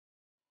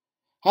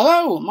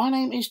Hello, my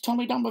name is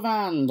Tommy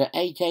Donbavand,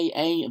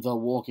 aka The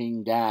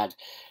Walking Dad.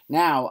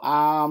 Now,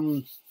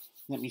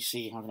 let me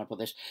see, how can I put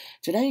this?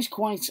 Today's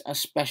quite a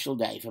special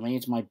day for me.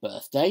 It's my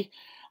birthday,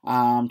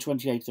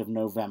 28th of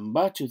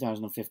November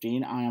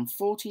 2015. I am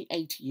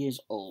 48 years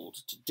old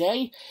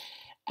today,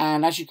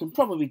 and as you can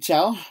probably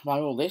tell by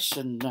all this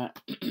and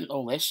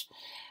all this,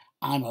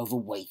 I'm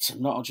overweight.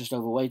 I'm not just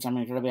overweight, I'm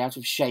incredibly out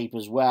of shape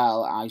as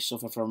well. I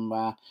suffer from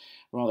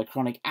rather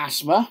chronic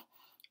asthma.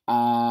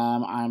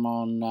 I'm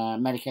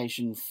on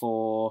medication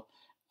for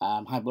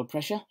high blood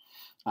pressure.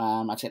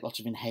 I take lots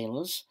of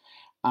inhalers,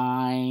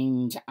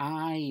 and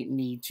I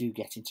need to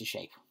get into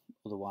shape.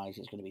 Otherwise,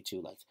 it's going to be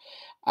too late.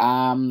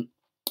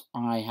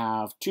 I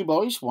have two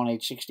boys, one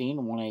age 16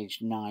 and one age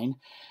 9,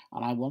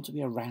 and I want to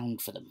be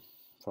around for them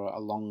for a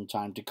long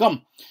time to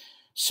come.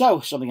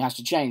 So, something has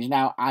to change.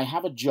 Now, I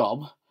have a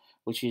job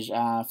which is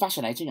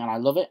fascinating, and I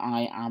love it.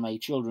 I am a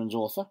children's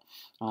author,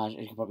 as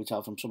you can probably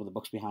tell from some of the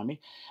books behind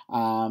me.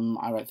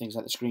 I write things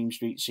like the Scream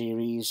Street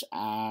series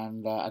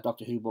and a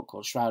Doctor Who book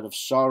called Shroud of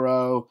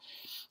Sorrow,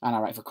 and I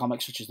write for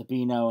comics such as the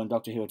Beano and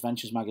Doctor Who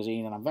Adventures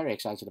magazine, and I'm very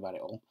excited about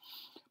it all.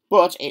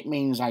 But it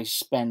means I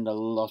spend a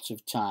lot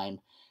of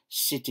time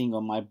sitting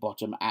on my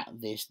bottom at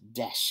this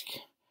desk.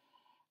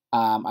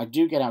 I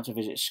do get out to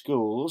visit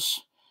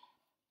schools,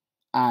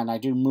 and I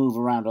do move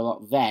around a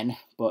lot then,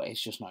 but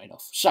it's just not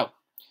enough. So,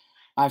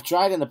 I've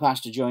tried in the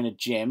past to join a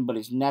gym, but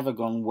it's never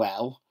gone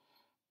well,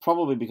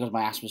 probably because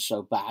my asthma's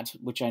so bad,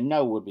 which I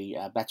know would be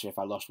better if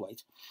I lost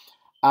weight.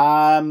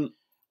 One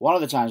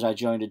of the times I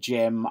joined a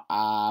gym,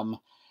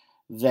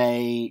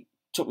 they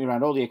took me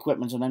around all the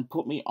equipment and then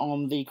put me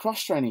on the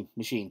cross-training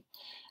machine.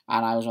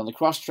 And I was on the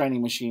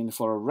cross-training machine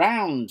for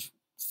around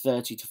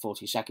 30 to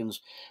 40 seconds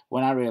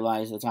when I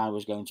realised that I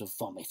was going to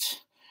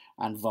vomit,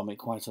 and vomit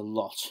quite a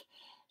lot.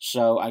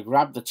 So I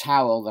grabbed the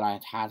towel that I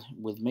had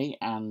with me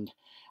and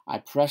I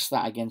pressed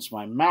that against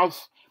my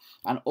mouth,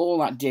 and all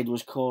that did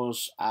was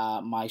cause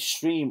my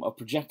stream of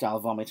projectile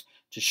vomit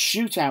to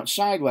shoot out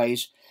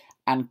sideways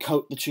and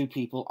coat the two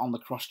people on the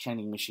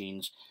cross-training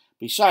machines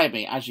beside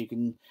me. As you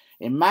can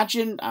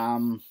imagine,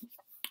 I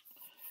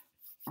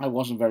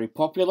wasn't very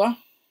popular.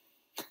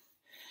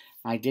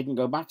 I didn't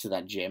go back to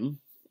that gym,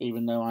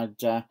 even though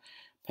I'd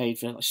paid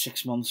for like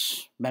 6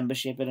 months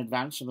membership in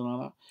advance, something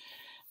like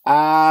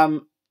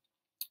that.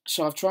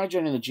 So I've tried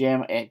joining the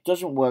gym. It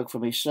doesn't work for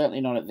me,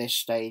 certainly not at this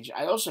stage.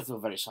 I also feel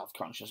very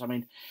self-conscious. I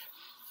mean,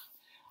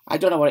 I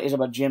don't know what it is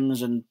about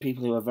gyms and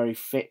people who are very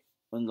fit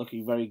and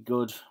looking very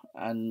good,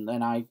 and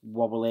then I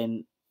wobble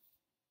in.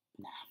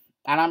 Nah.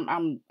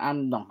 And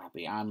I'm not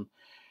happy. I'm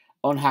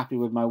unhappy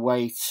with my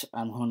weight.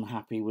 I'm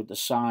unhappy with the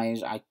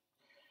size. I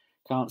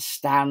can't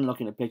stand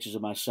looking at pictures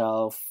of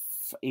myself,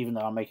 even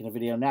though I'm making a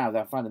video now.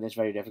 I'm finding this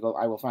very difficult.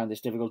 I will find this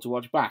difficult to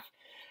watch back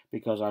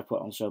because I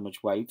put on so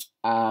much weight.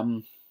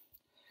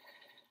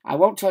 I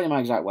won't tell you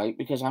my exact weight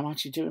because I'm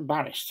actually too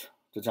embarrassed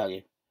to tell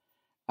you.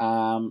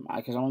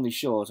 Because I'm only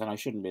short and I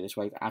shouldn't be this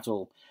weight at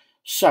all.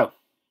 So,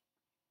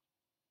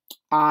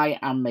 I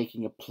am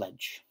making a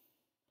pledge.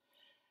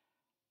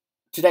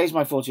 Today's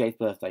my 48th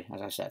birthday,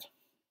 as I said.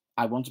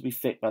 I want to be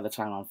fit by the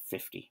time I'm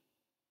 50.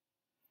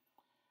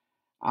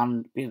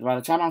 And by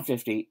the time I'm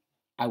 50,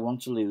 I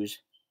want to lose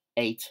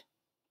 8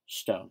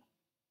 stone.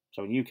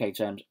 So in UK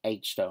terms,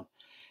 8 stone.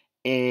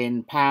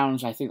 In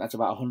pounds, I think that's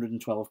about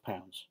 112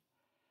 pounds.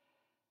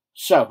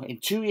 So, in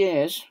 2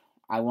 years,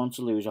 I want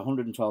to lose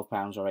 112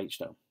 pounds or 8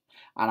 stone.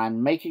 And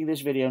I'm making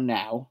this video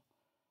now,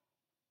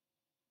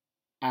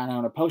 and I'm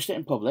going to post it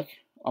in public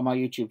on my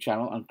YouTube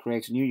channel and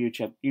create a new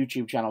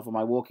YouTube channel for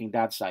my Walking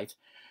Dad site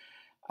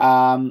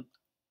to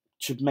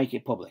make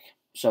it public,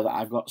 so that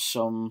I've got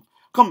some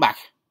comeback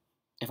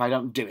if I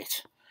don't do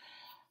it.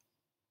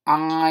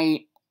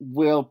 I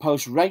will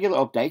post regular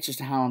updates as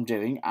to how I'm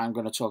doing. I'm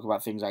going to talk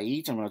about things I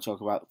eat. I'm going to talk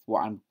about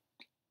what I'm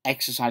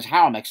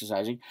how I'm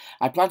exercising.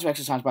 I plan to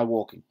exercise by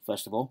walking,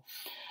 first of all.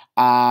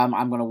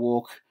 I'm going to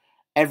walk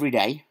every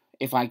day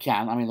if I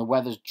can. I mean, the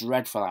weather's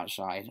dreadful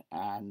outside,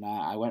 and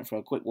I went for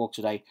a quick walk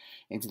today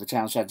into the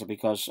town centre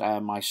because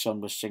my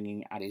son was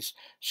singing at his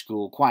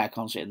school choir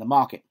concert in the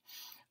market.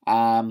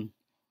 And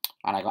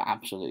I got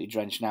absolutely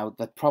drenched. Now,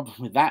 the problem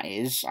with that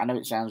is, I know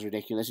it sounds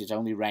ridiculous, it's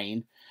only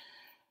rain,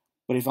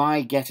 but if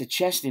I get a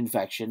chest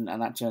infection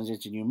and that turns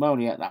into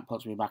pneumonia, that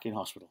puts me back in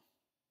hospital.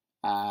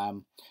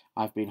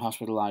 I've been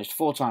hospitalised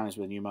 4 times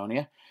with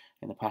pneumonia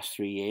in the past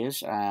 3 years.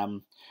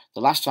 The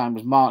last time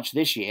was March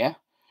this year,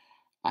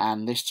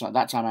 and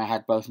that time I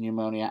had both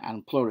pneumonia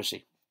and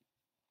pleurisy.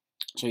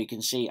 So you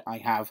can see I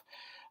have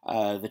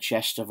the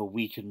chest of a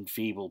weak and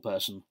feeble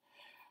person.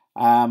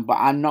 But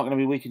I'm not going to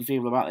be weak and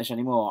feeble about this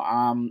anymore.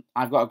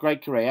 I've got a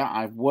great career.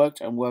 I've worked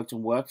and worked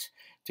and worked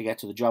to get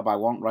to the job I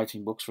want,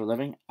 writing books for a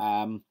living.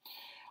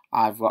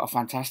 I've got a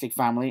fantastic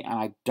family, and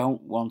I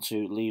don't want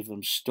to leave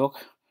them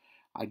stuck.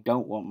 I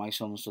don't want my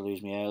sons to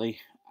lose me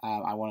early.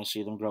 I want to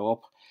see them grow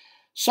up.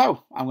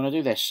 So, I'm going to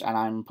do this, and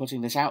I'm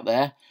putting this out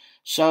there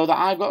so that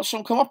I've got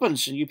some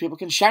comeuppance, and you people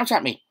can shout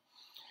at me.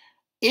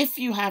 If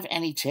you have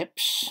any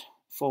tips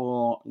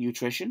for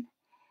nutrition,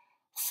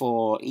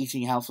 for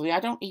eating healthily. I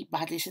don't eat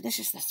badly, so this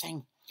is the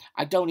thing.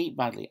 I don't eat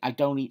badly. I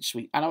don't eat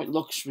sweet. I know it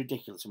looks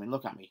ridiculous. I mean,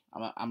 look at me.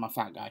 I'm a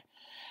fat guy.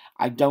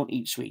 I don't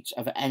eat sweets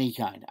of any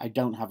kind. I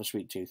don't have a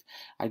sweet tooth.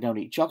 I don't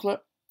eat chocolate.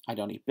 I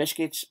don't eat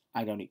biscuits.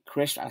 I don't eat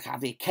crisps. I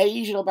have the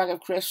occasional bag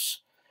of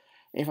crisps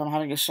if I'm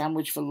having a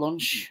sandwich for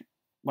lunch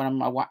when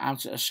I'm out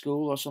at a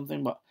school or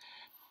something, but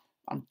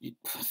I'm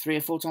 3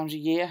 or 4 times a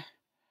year.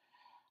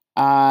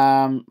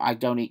 I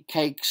don't eat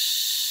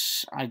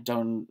cakes. I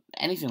don't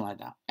anything like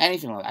that.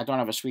 Anything like that. I don't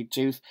have a sweet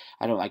tooth.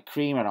 I don't like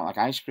cream. I don't like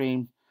ice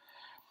cream.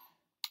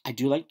 I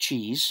do like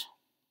cheese.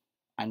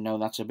 I know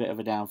that's a bit of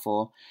a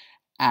downfall.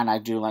 And I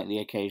do like the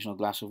occasional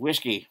glass of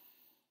whiskey.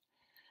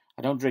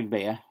 I don't drink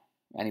beer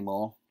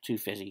anymore. Too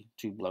fizzy,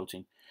 too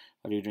bloating.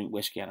 I do drink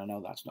whiskey, and I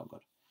know that's not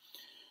good.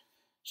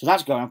 So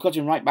that's going. I'm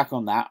cutting right back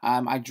on that.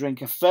 I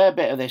drink a fair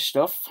bit of this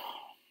stuff,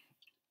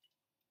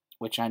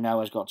 which I know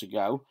has got to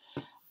go.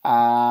 But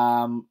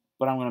I'm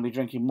going to be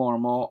drinking more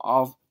and more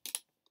of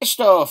this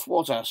stuff,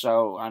 water.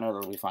 So I know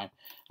that'll be fine.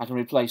 I can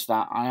replace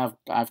that.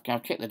 I've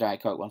kicked the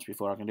Diet Coke once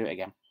before. I can do it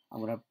again. I'm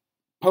going to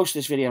post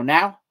this video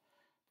now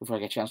before I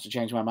get a chance to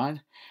change my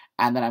mind.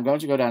 And then I'm going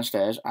to go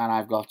downstairs, and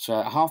I've got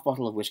a half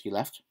bottle of whiskey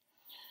left.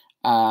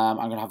 I'm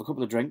going to have a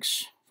couple of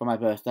drinks for my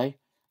birthday,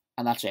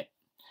 and that's it.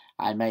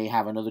 I may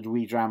have another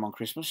wee dram on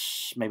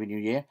Christmas, maybe New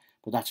Year,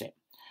 but that's it.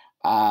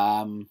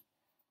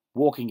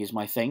 Walking is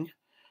my thing,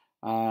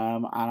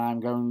 and I'm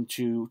going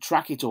to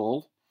track it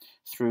all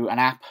through an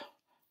app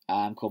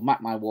called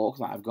Map My Walk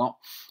that I've got.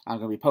 I'm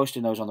going to be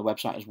posting those on the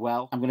website as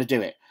well. I'm going to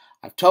do it.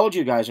 I've told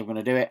you guys I'm going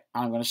to do it,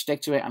 and I'm going to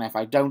stick to it, and if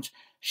I don't,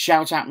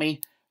 shout at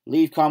me,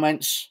 leave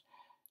comments,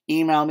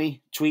 email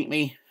me, tweet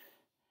me.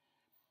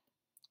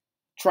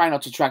 Try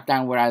not to track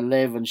down where I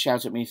live and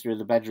shout at me through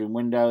the bedroom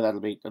window. That'll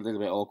be a little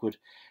bit awkward.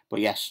 But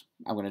yes,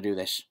 I'm going to do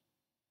this.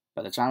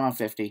 By the time I'm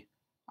 50,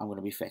 I'm going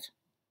to be fit.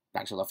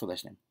 Thanks a lot for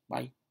listening.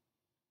 Bye.